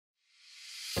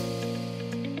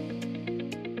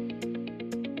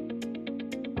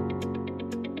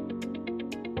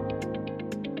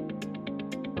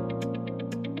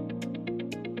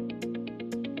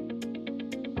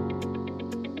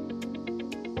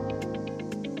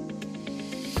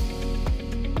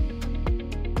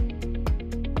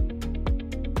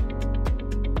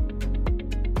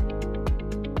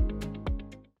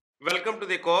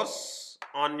course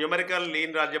on numerical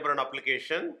linear algebra and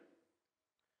application.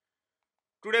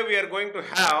 Today we are going to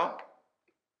have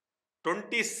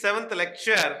 27th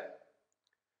lecture.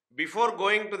 Before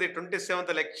going to the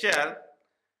 27th lecture,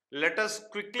 let us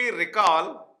quickly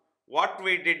recall what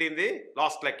we did in the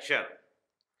last lecture.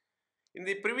 In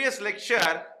the previous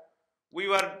lecture, we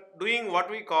were doing what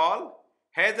we call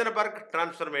Heisenberg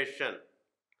transformation,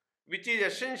 which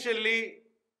is essentially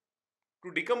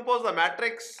to decompose the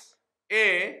matrix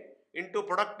A into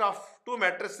product of two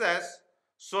matrices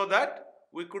so that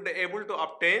we could be able to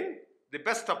obtain the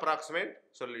best approximate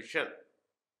solution.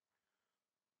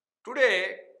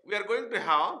 Today we are going to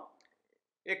have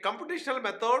a computational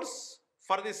methods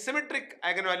for the symmetric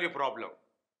eigenvalue problem.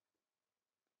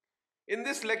 In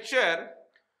this lecture,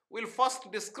 we will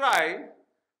first describe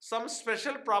some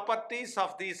special properties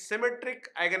of the symmetric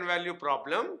eigenvalue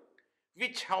problem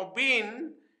which have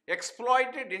been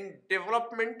exploited in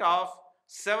development of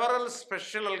several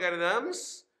special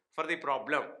algorithms for the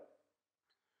problem.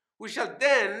 We shall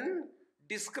then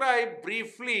describe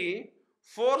briefly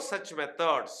four such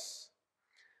methods.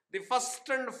 The first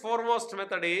and foremost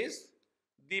method is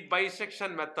the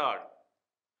bisection method.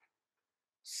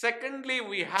 Secondly,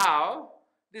 we have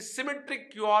the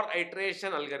symmetric QR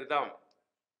iteration algorithm.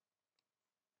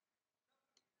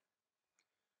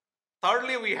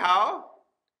 Thirdly, we have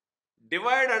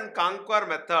divide and conquer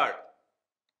method.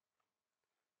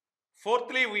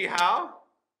 Fourthly, we have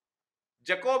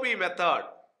Jacobi method.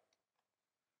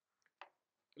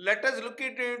 Let us look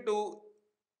into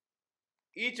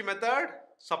each method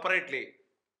separately.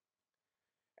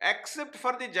 Except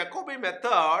for the Jacobi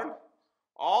method,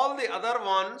 all the other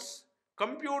ones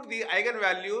compute the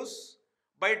eigenvalues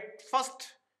by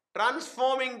first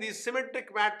transforming the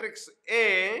symmetric matrix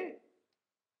A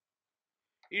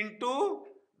into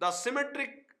the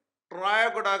symmetric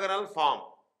triagonal form.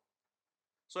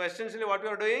 So essentially what you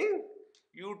are doing,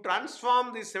 you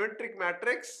transform the symmetric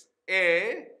matrix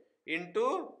A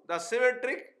into the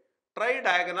symmetric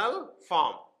tridiagonal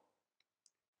form.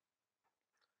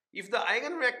 If the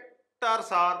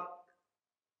eigenvectors are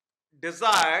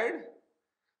desired,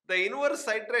 the inverse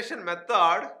iteration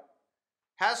method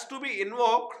has to be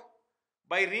invoked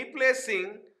by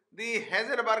replacing the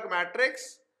Heisenberg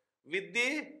matrix with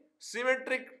the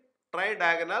symmetric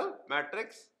tridiagonal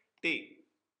matrix T.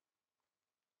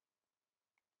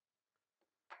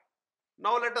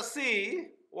 Now let us see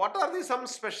what are some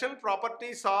special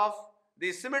properties of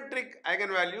the symmetric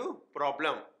eigenvalue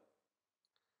problem.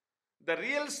 The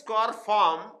real square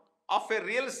form of a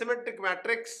real symmetric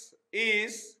matrix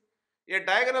is a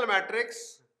diagonal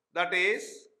matrix, that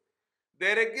is,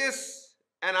 there exists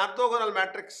an orthogonal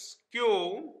matrix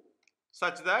Q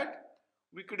such that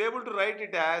we could able to write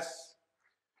it as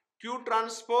Q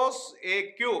transpose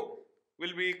AQ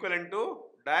will be equivalent to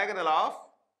diagonal of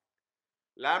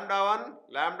lambda 1,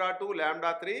 lambda 2,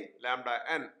 lambda 3, lambda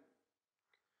n,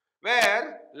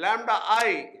 where lambda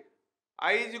I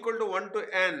is equal to 1 to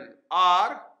n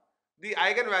are the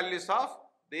eigenvalues of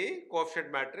the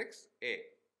coefficient matrix A.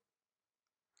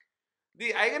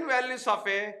 The eigenvalues of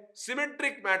a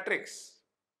symmetric matrix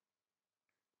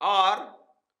are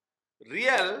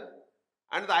real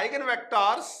and the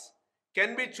eigenvectors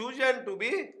can be chosen to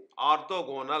be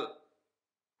orthogonal.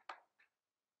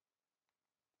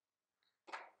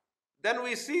 Then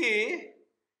we see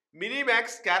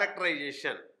minimax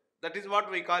characterization. That is what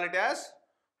we call it as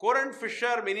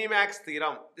Courant-Fisher minimax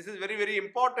theorem. This is very, very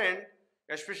important,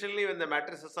 especially when the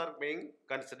matrices are being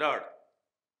considered.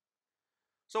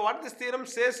 So what this theorem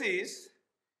says is,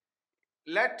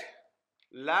 let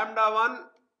lambda 1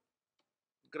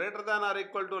 greater than or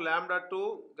equal to lambda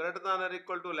 2 greater than or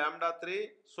equal to lambda 3,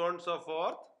 so on and so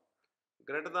forth,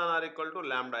 greater than or equal to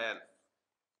lambda n.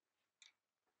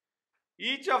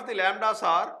 Each of the lambdas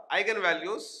are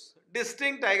eigenvalues,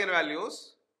 distinct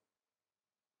eigenvalues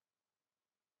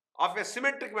of a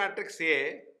symmetric matrix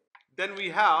A. Then we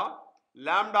have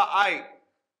lambda I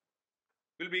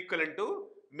will be equivalent to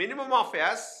minimum of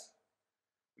S,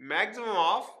 maximum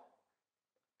of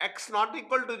x not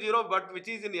equal to 0 but which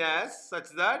is in S, such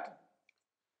that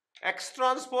x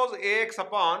transpose AX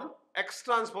upon x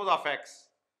transpose of x.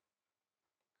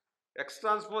 X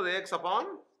transpose AX upon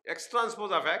x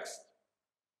transpose of x,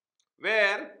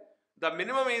 where the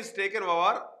minimum is taken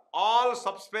over all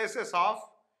subspaces of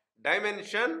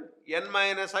dimension n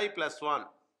minus I plus 1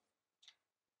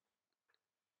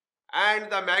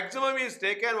 and the maximum is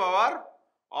taken over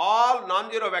all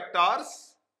non-zero vectors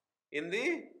in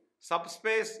the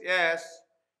subspace S.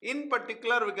 In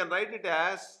particular, we can write it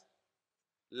as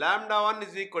lambda 1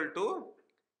 is equal to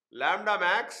lambda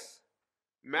max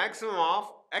maximum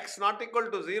of x not equal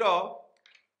to 0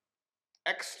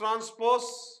 x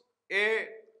transpose A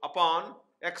upon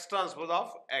x transpose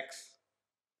of x.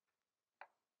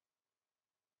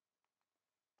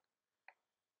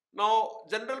 Now,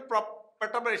 general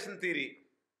perturbation theory.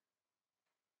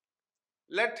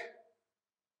 Let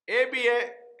A be a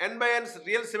n by n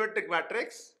real symmetric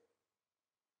matrix.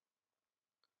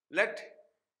 Let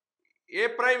A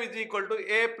prime is equal to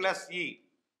A plus E,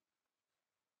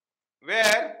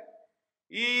 where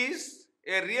E is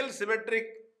a real symmetric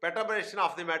perturbation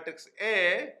of the matrix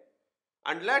A,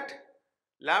 and let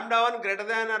lambda 1 greater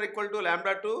than or equal to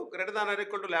lambda 2 greater than or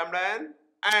equal to lambda n,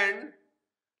 and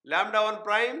lambda 1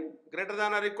 prime greater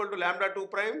than or equal to lambda 2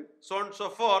 prime, so on and so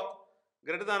forth,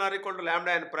 greater than or equal to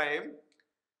lambda n prime,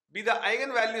 be the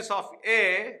eigenvalues of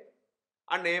A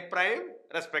and A prime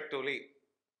respectively.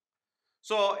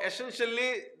 So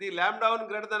essentially the lambda 1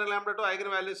 greater than lambda 2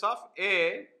 eigenvalues of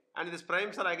A and these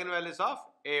primes are eigenvalues of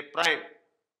A prime.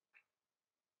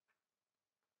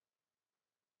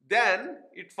 Then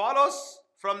it follows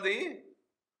from the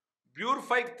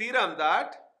Burfeight theorem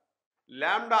that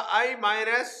lambda I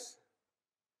minus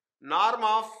norm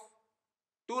of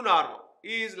 2 norm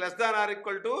is less than or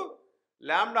equal to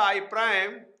lambda I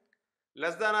prime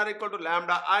less than or equal to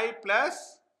lambda I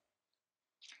plus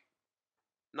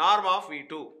norm of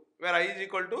E2, where I is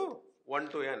equal to 1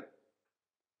 to n.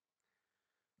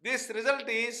 This result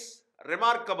is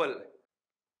remarkable.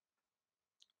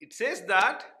 It says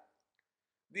that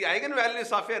the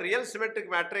eigenvalues of a real symmetric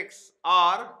matrix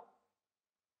are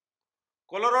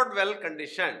Colorado well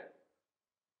conditioned.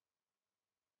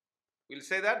 We will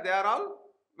say that they are all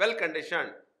well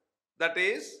conditioned. That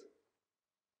is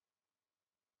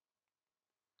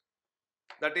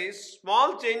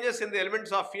small changes in the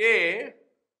elements of A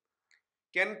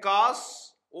can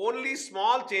cause only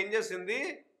small changes in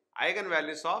the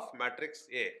eigenvalues of matrix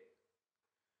A.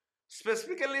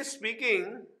 Specifically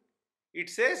speaking, it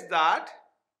says that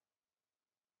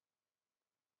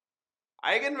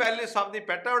eigenvalues of the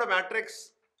perturbed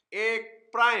matrix A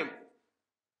prime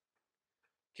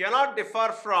cannot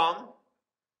differ from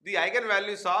the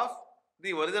eigenvalues of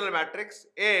the original matrix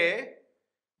A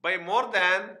by more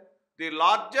than the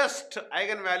largest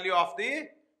eigenvalue of the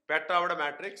perturbed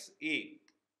matrix E.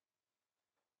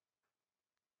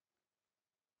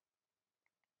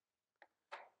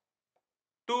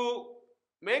 To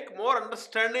make more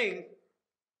understanding,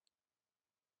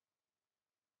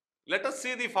 let us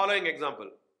see the following example.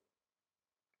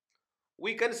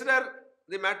 We consider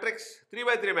the matrix 3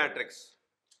 by 3 matrix.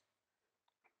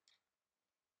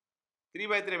 3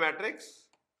 by 3 matrix,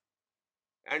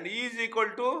 and E is equal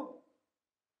to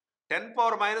 10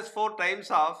 power minus 4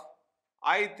 times of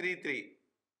I33.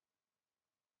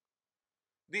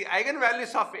 The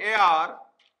eigenvalues of A are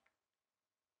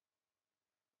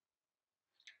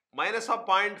minus of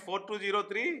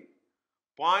 0.4203,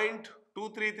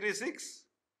 0.2336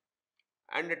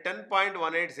 and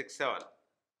 10.1867.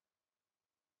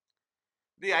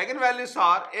 The eigenvalues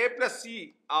are A plus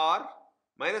C are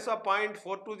minus of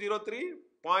 0.4203,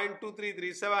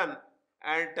 0.2337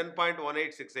 and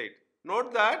 10.1868.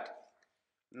 Note that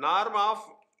norm of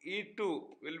E2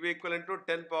 will be equivalent to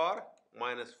 10 power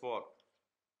minus 4.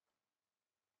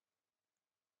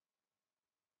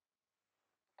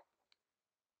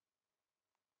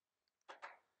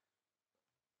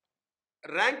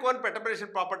 Rank 1 perturbation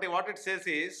property, what it says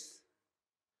is,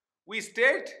 we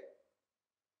state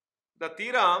the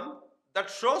theorem that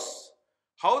shows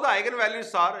how the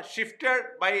eigenvalues are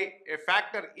shifted by a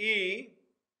factor E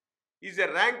is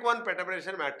a rank 1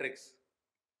 perturbation matrix.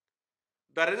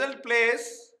 The result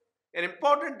plays an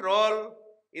important role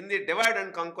in the divide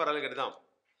and conquer algorithm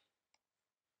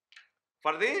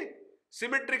for the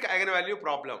symmetric eigenvalue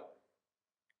problem.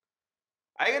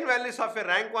 Eigenvalues of a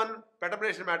rank 1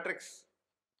 perturbation matrix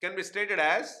can be stated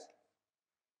as,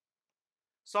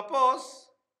 suppose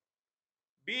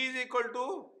B is equal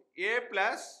to A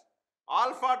plus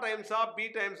alpha times of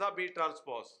B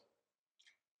transpose,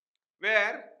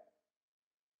 where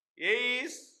A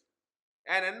is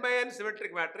an n by n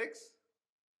symmetric matrix,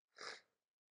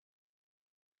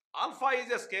 alpha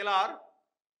is a scalar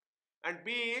and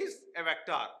B is a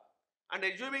vector, and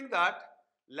assuming that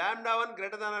lambda 1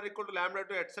 greater than or equal to lambda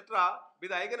 2 etc. be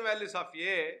the eigenvalues of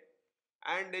A,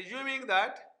 and assuming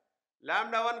that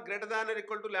lambda 1 greater than or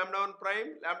equal to lambda 1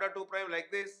 prime, lambda 2 prime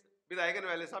like this be the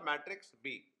eigenvalues of matrix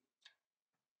B.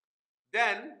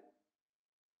 Then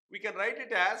we can write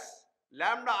it as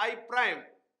lambda I prime,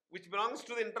 which belongs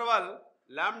to the interval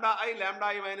lambda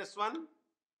I minus 1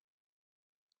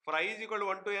 for I is equal to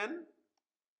 1 to n,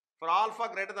 for alpha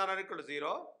greater than or equal to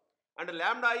 0, and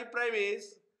lambda I prime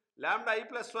is lambda I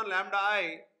plus 1 lambda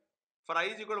I for I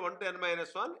is equal to 1 to n minus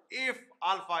 1 if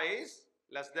alpha is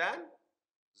less than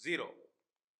 0.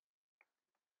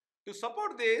 To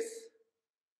support this,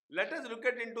 let us look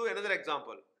at into another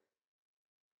example.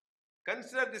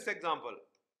 Consider this example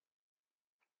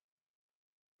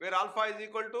where alpha is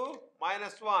equal to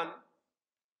minus 1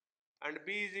 and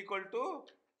b is equal to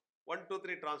 1, 2,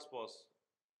 3 transpose.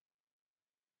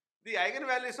 The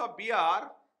eigenvalues of b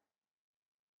are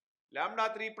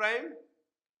lambda 3 prime,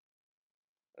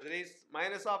 that is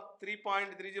minus of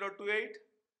 3.3028,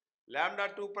 lambda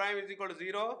 2 prime is equal to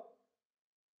 0,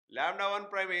 lambda 1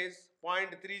 prime is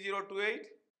 0.3028.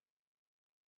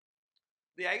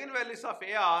 The eigenvalues of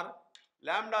A are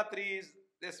lambda 3 is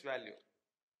this value,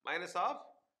 minus of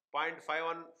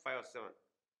 0.5157,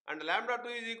 and lambda 2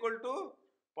 is equal to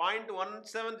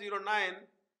 0.1709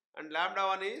 and lambda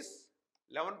 1 is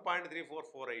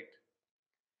 11.3448.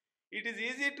 It is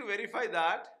easy to verify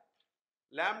that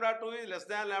lambda 2 is less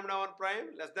than lambda 1 prime,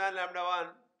 less than lambda 1,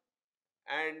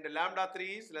 and lambda 3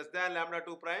 is less than lambda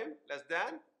 2 prime, less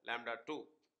than lambda 2.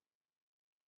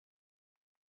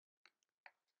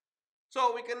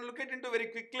 So we can look at into very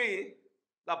quickly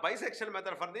the bisection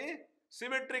method for the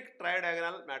symmetric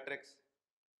tridiagonal matrix.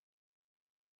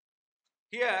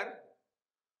 Here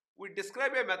we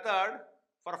describe a method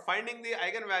for finding the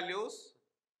eigenvalues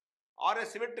or a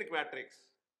symmetric matrix.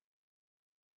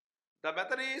 The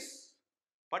method is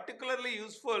particularly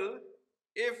useful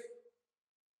if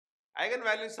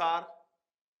eigenvalues are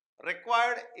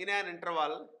required in an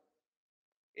interval.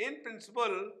 In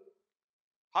principle,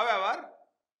 however,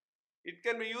 it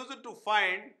can be used to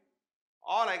find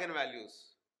all eigenvalues.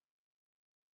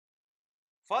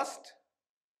 First,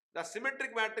 the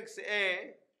symmetric matrix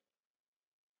A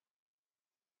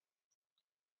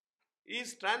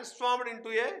is transformed into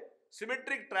a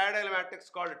symmetric triadiagonal matrix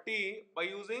called T by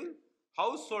using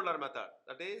Householder method.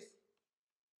 That is,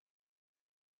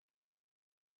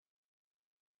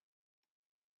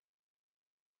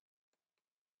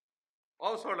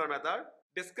 Householder method.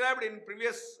 Described in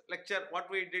previous lecture, what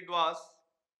we did was,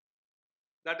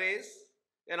 that is,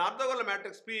 an orthogonal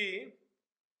matrix P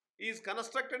is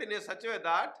constructed in a such a way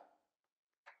that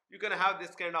you can have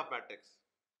this kind of matrix.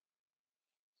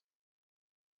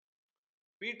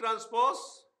 P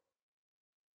transpose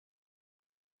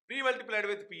P multiplied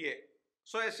with PA.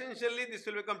 So essentially this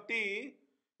will become T.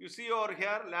 You see over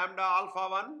here lambda alpha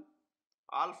 1,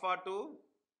 alpha 2,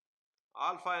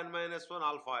 alpha n minus 1,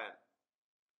 alpha n.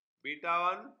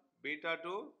 Beta 1, beta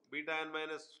 2, beta n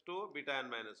minus 2, beta n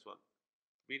minus 1.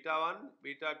 Beta 1,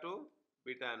 beta 2,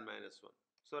 beta n minus 1.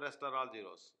 So rest are all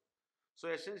zeros. So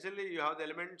essentially you have the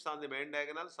elements on the main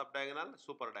diagonal, subdiagonal,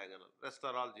 super diagonal. Rest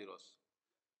are all zeros.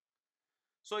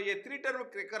 So a three-term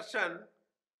recursion,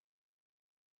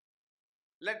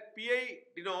 let Pi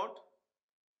denote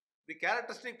the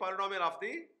characteristic polynomial of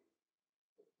the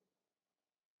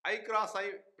I cross I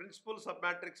principal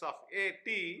submatrix of A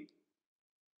T.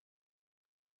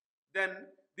 Then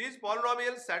these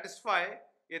polynomials satisfy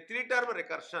a three-term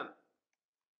recursion.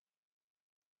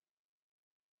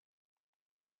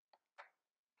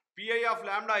 Pi of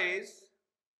lambda is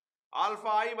alpha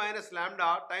I minus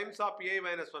lambda times of Pi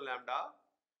minus 1 lambda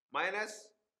minus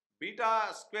beta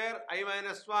square I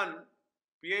minus 1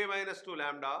 Pi minus 2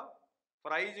 lambda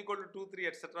for I is equal to 2, 3,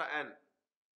 etc. n.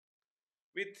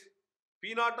 With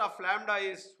P naught of lambda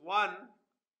is 1,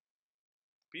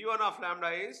 P1 of lambda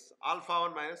is alpha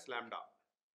 1 minus lambda.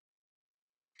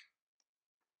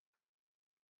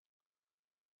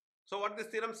 So what this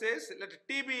theorem says, let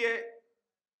T be a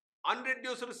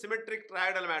unreduced symmetric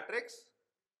triadiagonal matrix.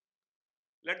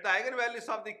 Let the eigenvalues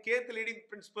of the kth leading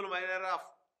principal minor of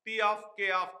T of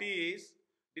K of T is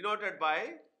denoted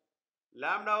by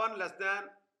lambda 1 less than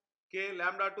K,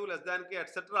 lambda 2 less than K,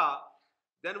 etc.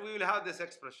 Then we will have this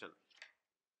expression.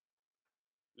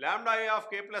 Lambda I of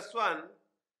K plus 1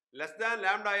 less than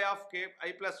lambda I of K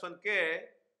I plus 1 K,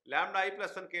 lambda I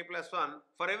plus 1 K plus 1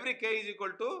 for every K is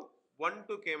equal to 1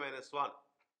 to K minus 1.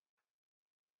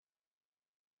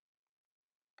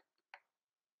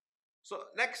 So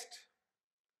next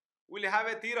we will have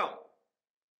a theorem.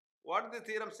 What the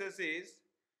theorem says is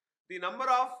the number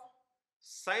of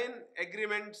sign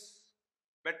agreements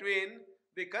between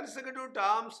the consecutive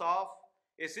terms of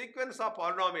a sequence of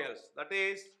polynomials, that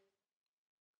is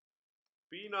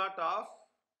P naught of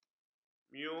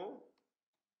mu,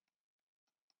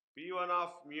 P1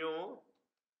 of mu,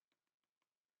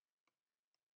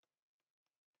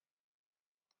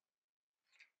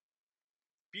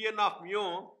 Pn of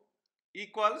mu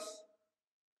equals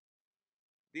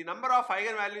the number of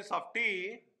eigenvalues of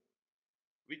T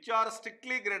which are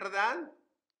strictly greater than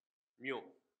mu.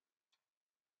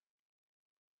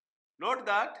 Note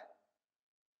that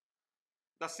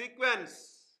the sequence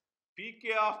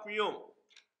pk of mu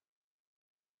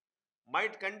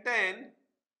might contain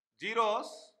zeros.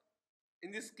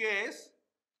 In this case,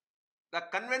 the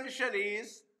convention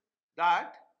is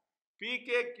that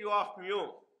pkq of mu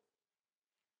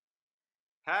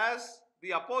has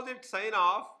the opposite sign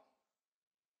of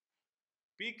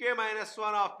pk minus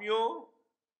 1 of mu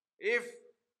if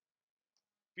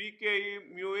pk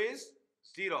mu is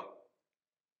 0.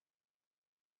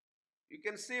 You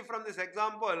can see from this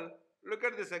example, look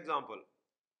at this example.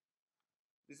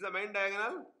 This is the main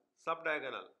diagonal,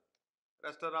 sub-diagonal.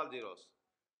 Rest are all zeros.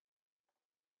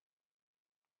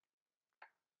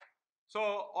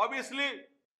 So obviously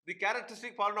the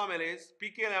characteristic polynomial is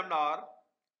pk lambda or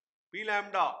p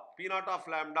lambda, p naught of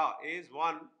lambda is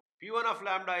 1. p1 of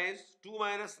lambda is 2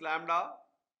 minus lambda.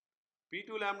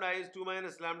 p2 lambda is 2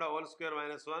 minus lambda whole square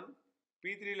minus 1.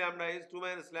 p3 lambda is 2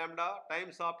 minus lambda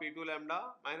times of p2 lambda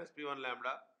minus p1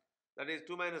 lambda. That is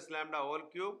 2 minus lambda whole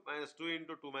cube minus 2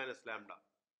 into 2 minus lambda.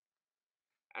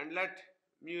 And let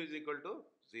mu is equal to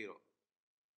 0.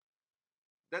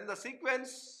 Then the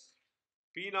sequence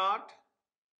p0,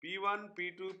 p1,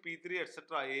 p2, p3,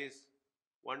 etc. is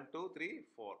 1, 2, 3,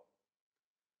 4.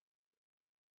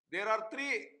 There are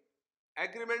 3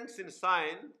 agreements in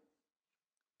sign.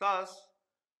 Thus,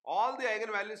 all the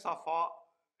eigenvalues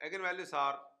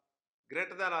are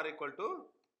greater than or equal to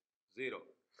 0.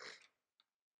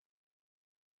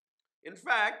 In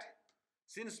fact,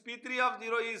 since p3 of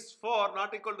 0 is 4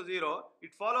 not equal to 0,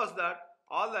 it follows that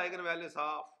all the eigenvalues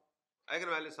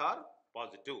are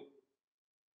positive.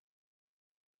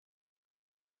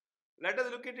 Let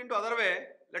us look it into other way.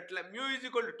 Let mu is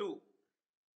equal to 2.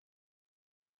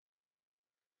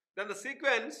 Then the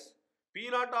sequence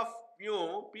p0 of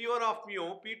mu, p1 of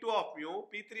mu, p2 of mu,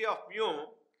 p3 of mu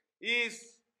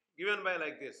is given by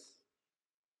like this: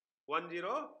 1,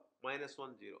 0, minus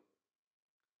 1, 0.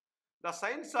 The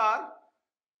signs are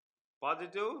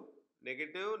positive,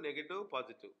 negative, negative,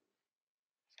 positive.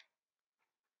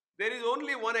 There is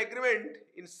only one agreement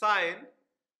in sign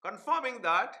confirming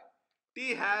that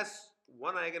t has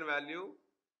one eigenvalue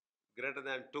greater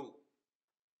than 2.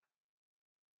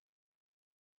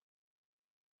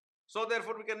 So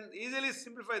therefore we can easily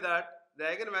simplify that the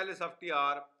eigenvalues of t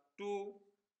are 2,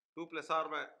 2 plus or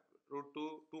root 2,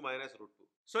 2 minus root 2.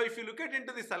 So if you look at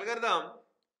into this algorithm,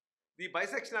 the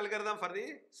bisection algorithm for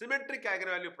the symmetric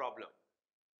eigenvalue problem,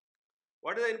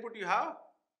 what is the input you have?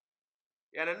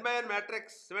 An n by n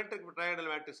matrix, symmetric triangle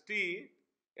matrix T,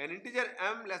 an integer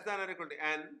m less than or equal to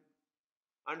n,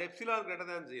 and epsilon greater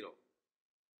than 0.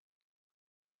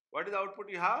 What is the output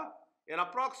you have? An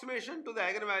approximation to the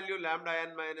eigenvalue lambda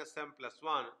n minus m plus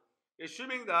 1,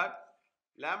 assuming that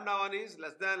lambda 1 is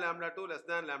less than lambda 2 less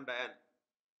than lambda n.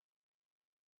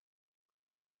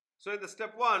 So in the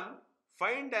step 1,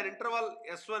 find an interval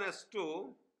S1,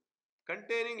 S2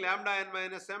 containing lambda n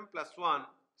minus m plus 1.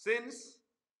 Since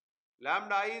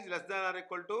lambda I is less than or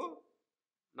equal to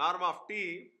norm of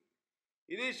t,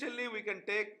 initially we can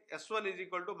take S1 is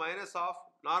equal to minus of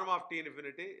norm of t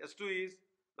infinity, S2 is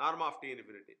norm of t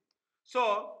infinity.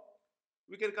 So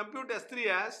we can compute S3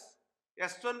 as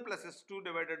S1 plus S2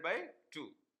 divided by 2.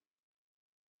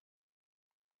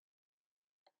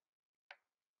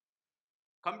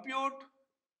 Compute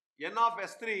n of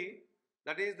S3,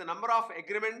 that is the number of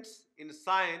agreements in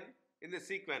sign in the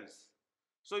sequence.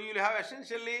 So you will have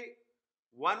essentially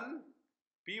 1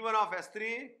 P1 of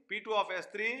S3, P2 of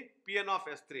S3, Pn of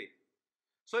S3.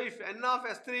 So if n of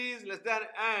S3 is less than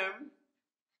m,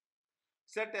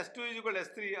 set S2 is equal to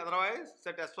S3, otherwise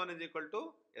set S1 is equal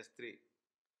to S3.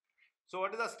 So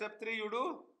what is the step 3 you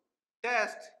do?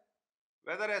 Test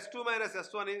whether S2 minus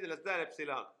S1 is less than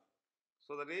epsilon.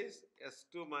 So that is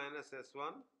S2 minus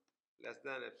S1 less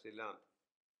than epsilon.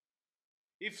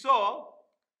 If so,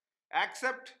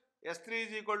 accept S3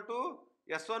 is equal to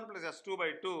S1 plus S2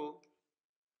 by 2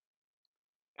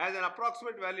 as an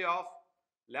approximate value of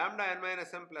lambda n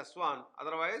minus m plus 1,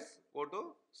 otherwise go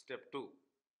to step 2.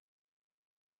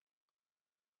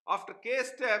 After k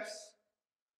steps,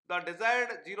 the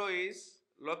desired 0 is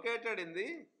located in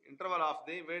the interval of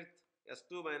the width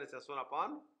S2 minus S1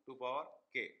 upon 2 power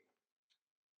k.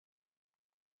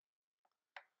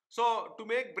 So to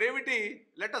make brevity,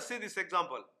 let us see this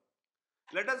example.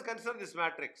 Let us consider this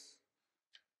matrix.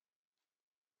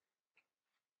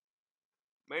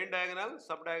 Main diagonal,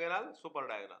 subdiagonal,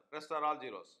 superdiagonal. Rest are all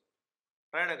zeros.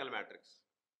 Triangle matrix.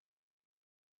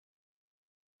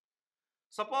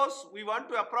 Suppose we want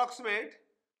to approximate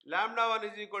lambda 1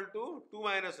 is equal to 2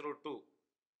 minus root 2.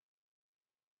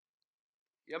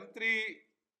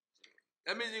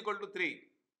 M is equal to 3.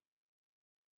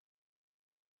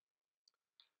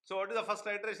 So what is the first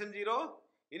iteration 0?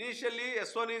 Initially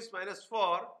S1 is minus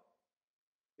 4,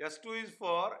 S2 is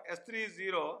 4, S3 is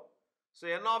 0. So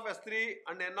n of S3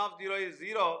 and n of 0 is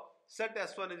 0. Set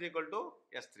S1 is equal to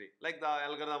S3, like the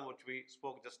algorithm which we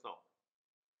spoke just now.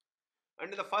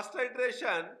 And in the first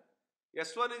iteration,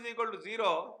 S1 is equal to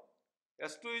 0,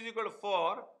 S2 is equal to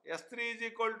 4, S3 is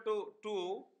equal to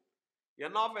 2,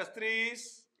 n of S3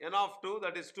 is n of 2,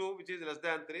 that is 2, which is less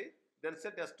than 3. Then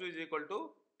set S2 is equal to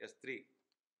S3.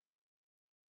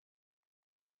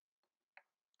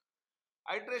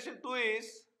 Iteration 2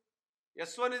 is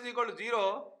S1 is equal to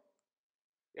 0,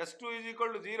 S2 is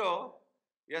equal to 0,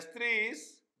 S3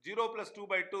 is 0 plus 2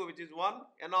 by 2, which is 1,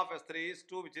 n of S3 is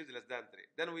 2, which is less than 3.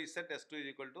 Then we set S2 is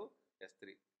equal to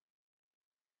S3.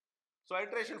 So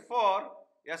iteration 4,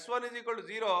 S1 is equal to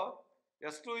 0,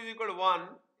 S2 is equal to 1,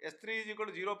 S3 is equal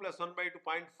to 0 plus 1 by 2,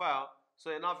 0.5.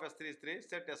 So n of S3 is 3,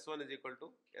 set S1 is equal to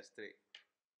S3.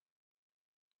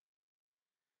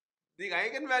 The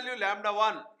eigenvalue lambda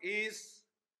 1 is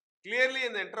clearly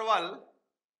in the interval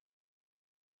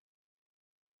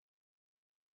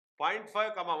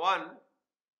 0.5, 1,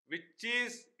 which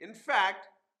is in fact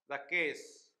the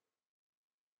case.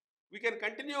 We can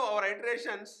continue our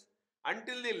iterations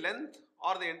until the length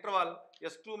or the interval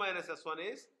S2 minus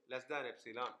S1 is less than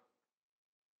epsilon.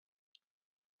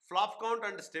 Flop count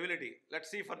and stability. Let's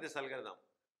see for this algorithm.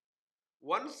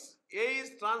 Once A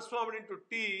is transformed into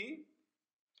T,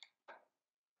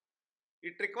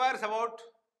 it requires about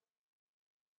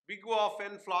big O of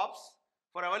n flops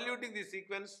for evaluating the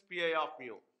sequence Pi of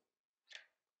mu.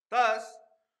 Thus,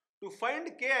 to find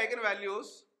k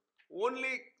eigenvalues,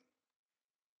 only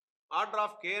order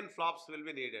of kn flops will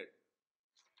be needed.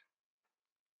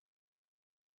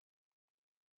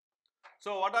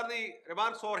 So what are the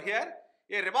remarks over here?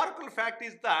 A remarkable fact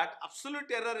is that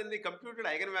absolute error in the computed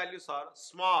eigenvalues are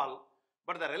small,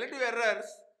 but the relative errors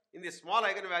in the small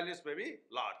eigenvalues may be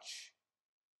large.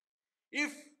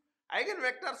 If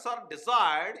eigenvectors are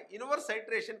desired, inverse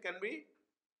iteration can be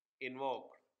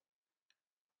invoked.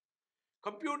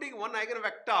 Computing one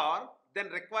eigenvector then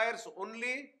requires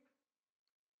only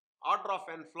order of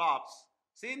n flops,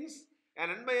 since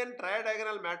an n by n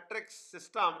tridiagonal matrix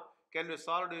system can be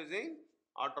solved using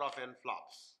order of n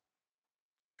flops.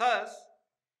 Thus,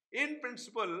 in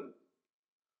principle,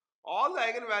 all the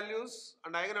eigenvalues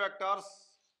and eigenvectors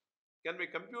can be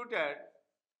computed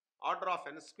order of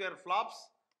n square flops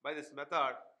by this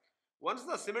method. Once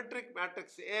the symmetric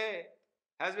matrix A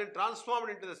has been transformed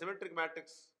into the symmetric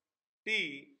matrix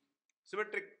T,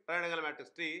 symmetric tridiagonal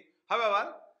matrix T,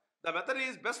 however, the method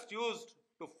is best used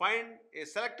to find a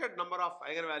selected number of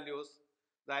eigenvalues,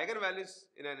 the eigenvalues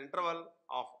in an interval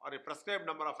of or a prescribed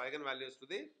number of eigenvalues to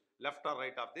the left or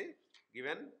right of the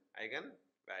given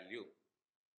eigenvalue.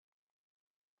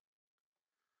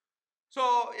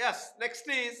 So yes, next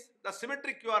is the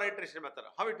symmetric QR iteration method.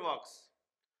 How it works?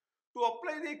 To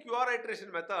apply the QR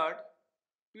iteration method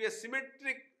to a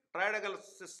symmetric tridiagonal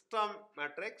system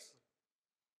matrix,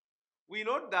 we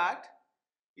note that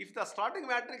if the starting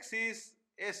matrix is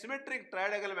a symmetric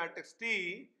tridiagonal matrix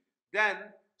T, then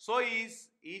so is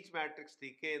each matrix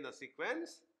Tk in the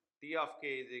sequence. T of k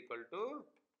is equal to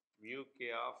mu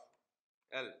k of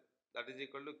L, that is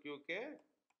equal to Qk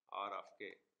R of k.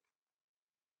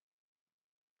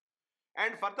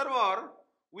 And furthermore,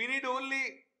 we need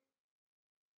only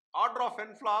order of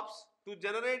n flops to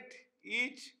generate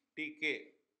each Tk.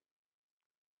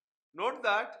 Note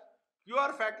that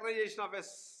QR factorization of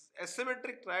a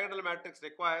symmetric trigonal matrix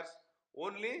requires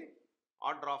only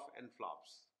order of n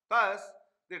flops. Thus,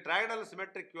 the trigonal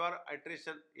symmetric QR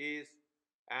iteration is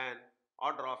an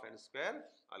order of n square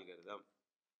algorithm.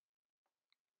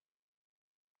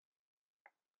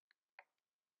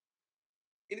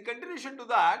 In continuation to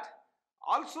that,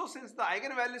 also since the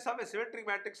eigenvalues of a symmetric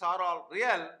matrix are all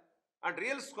real and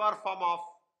real square form of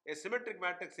a symmetric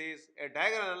matrix is a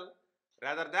diagonal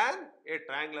rather than a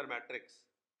triangular matrix,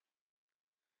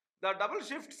 the double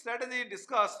shift strategy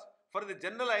discussed for the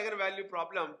general eigenvalue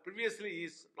problem previously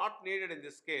is not needed in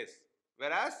this case,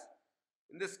 whereas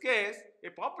in this case a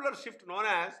popular shift known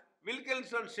as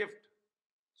Wilkinson shift,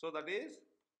 so that is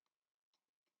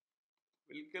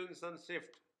Wilkinson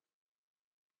shift,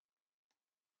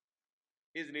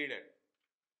 is needed.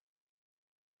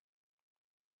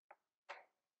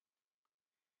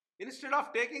 Instead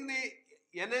of taking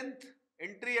the nth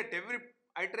entry at every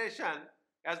iteration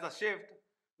as the shift,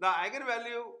 the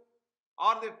eigenvalue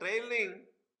or the trailing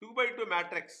 2 by 2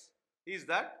 matrix is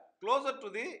that closer to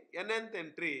the nth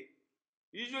entry,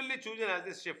 usually chosen as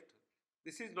the shift.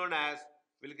 This is known as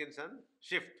Wilkinson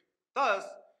shift. Thus,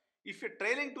 if a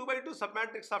trailing 2 by 2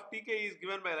 submatrix of Tk is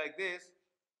given by like this,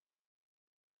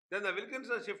 then the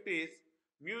Wilkinson shift is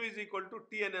mu is equal to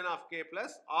Tn of k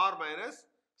plus r minus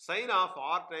sine of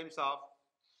r times of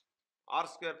r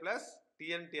square plus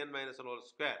Tn minus 1 whole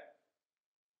square.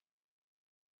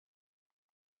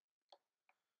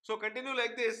 So continue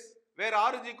like this, where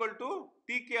r is equal to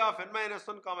tk of n minus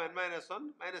 1 comma n minus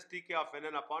 1 minus tk of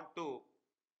nn upon 2.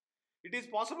 It is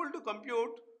possible to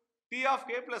compute T of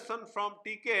k plus 1 from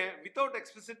Tk without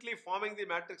explicitly forming the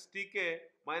matrix Tk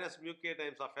minus mu k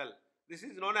times of L. This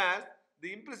is known as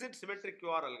the implicit symmetric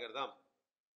QR algorithm.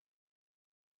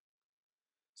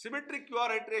 Symmetric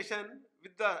QR iteration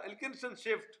with the Wilkinson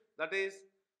shift, that is,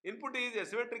 input is a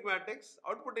symmetric matrix,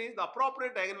 output is the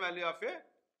appropriate eigenvalue of a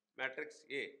matrix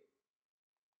A.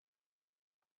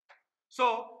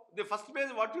 So, the first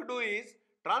phase what you do is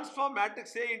transform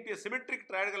matrix A into a symmetric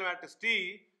triadiagonal matrix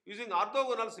T using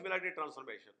orthogonal similarity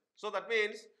transformation. So, that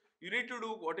means you need to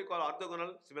do what you call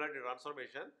orthogonal similarity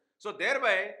transformation. So,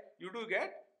 thereby you do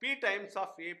get P times of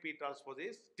A P transpose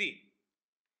is T.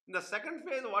 In the second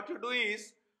phase what you do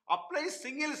is apply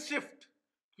single shift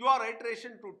QR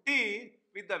iteration to T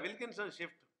with the Wilkinson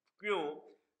shift Q.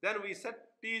 Then we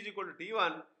set T is equal to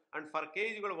T1 and for K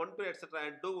is equal to 1 to etc.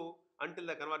 and do until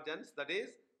the convergence, that is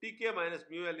Tk minus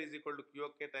mu L is equal to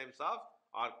Qk times of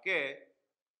Rk,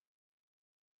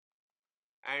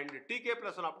 and Tk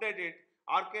plus 1 updated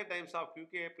Rk times of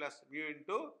Qk plus mu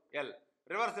into L.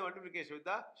 Reverse the multiplication with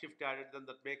the shift added, then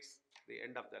that makes the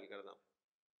end of the algorithm.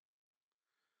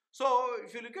 So,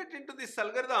 if you look at into this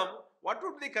algorithm, what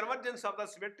would be the convergence of the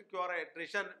symmetric QR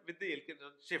iteration with the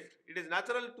Wilkinson shift? It is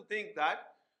natural to think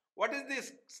that what is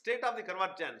the state of the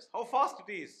convergence, how fast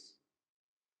it is.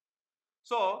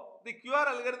 So, the QR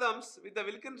algorithms with the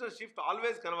Wilkinson shift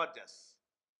always converges.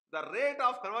 The rate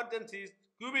of convergence is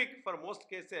cubic for most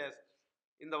cases.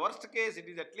 In the worst case, it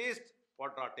is at least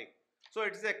quadratic. So,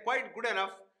 it is a quite good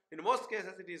enough. In most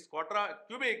cases, it is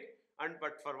cubic,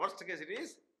 but for worst case, it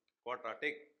is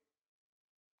quadratic.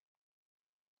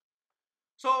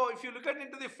 So, if you look at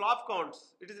into the flop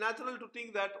counts, it is natural to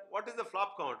think that what is the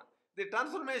flop count? The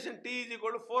transformation T is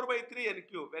equal to 4 by 3 n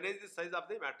cube when is the size of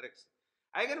the matrix.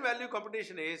 Eigenvalue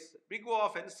computation is big O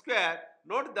of n square.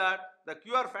 Note that the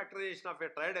QR factorization of a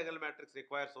tridiagonal matrix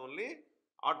requires only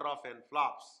order of n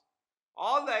flops.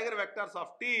 All the eigenvectors of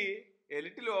T, a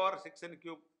little over 6n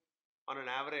cube on an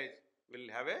average, will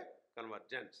have a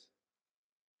convergence.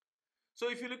 So,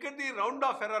 if you look at the round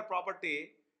off error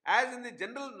property, as in the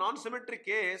general non-symmetric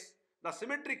case, the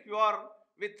symmetric QR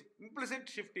with implicit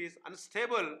shift is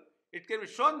unstable. It can be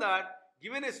shown that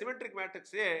given a symmetric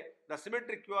matrix A, the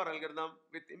symmetric QR algorithm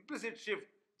with implicit shift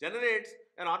generates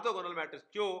an orthogonal matrix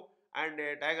Q and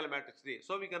a diagonal matrix D.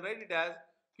 So, we can write it as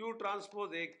Q transpose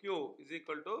AQ is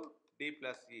equal to D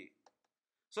plus E.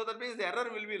 So, that means the error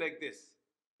will be like this,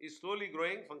 is slowly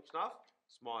growing function of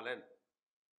small n,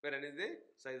 where n is the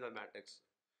size of matrix.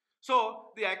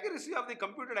 So, the accuracy of the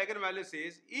computed eigenvalues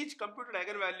is each computed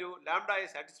eigenvalue lambda I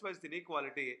satisfies the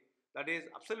inequality, that is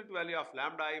absolute value of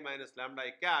lambda I minus lambda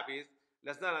I cap is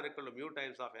less than or equal to mu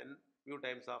times of n, mu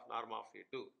times of norm of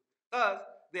A2. Thus,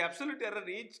 the absolute error in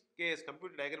each case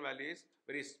computed eigenvalue is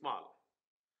very small.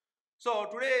 So,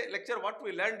 today lecture what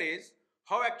we learned is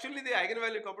how actually the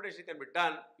eigenvalue computation can be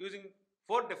done using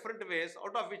 4 different ways,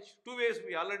 out of which 2 ways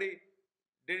we already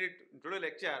did it in today's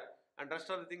lecture, and rest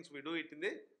of the things we do it in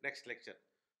the next lecture.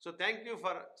 So, thank you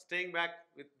for staying back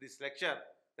with this lecture.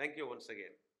 Thank you once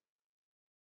again.